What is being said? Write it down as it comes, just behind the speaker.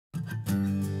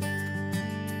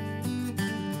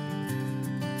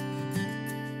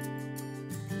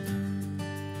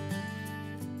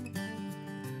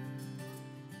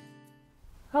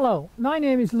Hello, my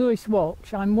name is Lewis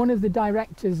Walsh. I'm one of the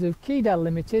directors of Keydell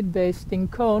Limited based in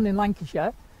Colne in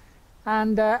Lancashire,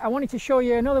 and I wanted to show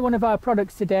you another one of our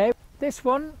products today. This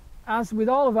one, as with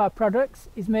all of our products,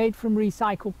 is made from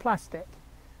recycled plastic.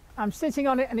 I'm sitting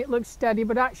on it and it looks steady,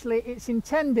 but actually it's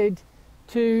intended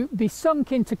to be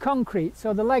sunk into concrete,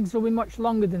 so the legs will be much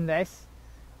longer than this,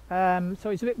 so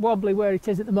it's a bit wobbly where it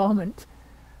is at the moment.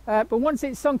 But once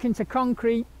it's sunk into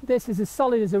concrete, this is as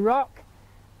solid as a rock.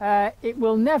 It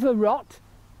will never rot.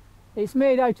 It's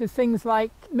made out of things like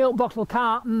milk bottle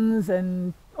cartons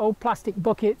and old plastic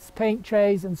buckets, paint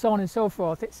trays and so on and so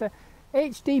forth. It's a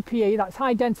HDPE, that's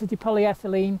high density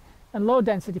polyethylene and low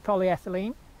density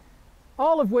polyethylene,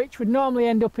 all of which would normally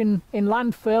end up in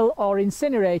landfill or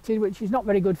incinerated, which is not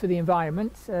very good for the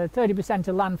environment. 30%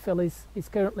 of landfill is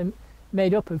currently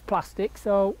made up of plastic,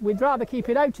 so we'd rather keep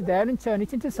it out of there and turn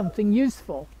it into something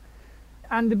useful.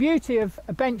 And the beauty of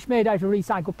a bench made out of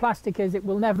recycled plastic is it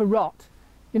will never rot.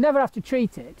 You never have to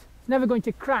treat it. It's never going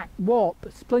to crack, warp,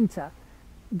 splinter.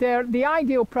 They're the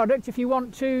ideal product if you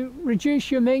want to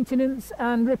reduce your maintenance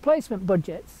and replacement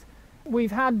budgets.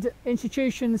 We've had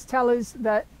institutions tell us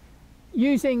that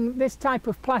using this type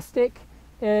of plastic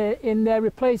in their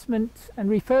replacement and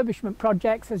refurbishment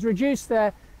projects has reduced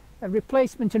their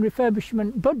replacement and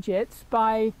refurbishment budgets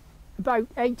by about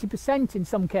 80% in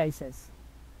some cases.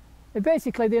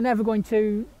 Basically, they're never going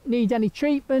to need any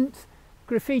treatment.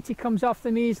 Graffiti comes off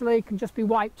them easily, can just be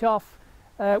wiped off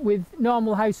with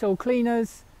normal household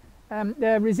cleaners.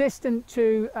 They're resistant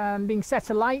to being set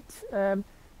alight.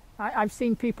 I've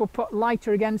seen people put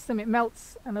lighter against them, it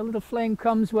melts and a little flame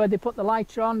comes where they put the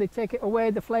lighter on, they take it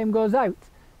away, the flame goes out.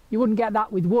 You wouldn't get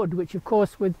that with wood, which of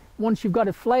course once you've got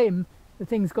a flame, the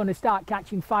thing's going to start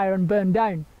catching fire and burn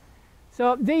down.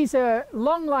 So these are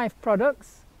long life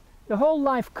products. The whole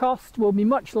life cost will be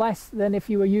much less than if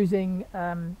you were using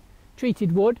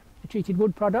treated wood, a treated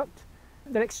wood product.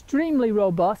 They're extremely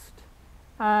robust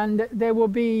and they will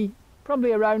be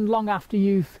probably around long after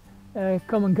you've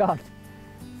come and gone.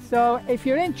 So if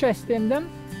you're interested in them,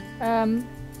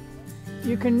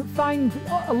 you can find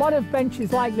a lot of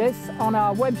benches like this on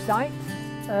our website,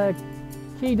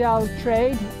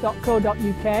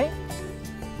 keydelltrade.co.uk.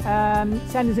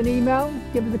 Send us an email,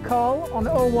 give us a call on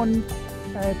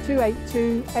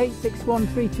 282 861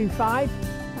 325,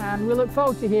 and we look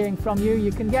forward to hearing from you. You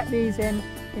can get these in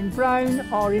brown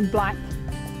or in black.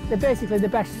 They're basically the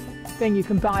best thing you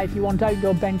can buy if you want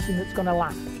outdoor benching that's going to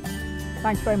last.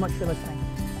 Thanks very much for listening.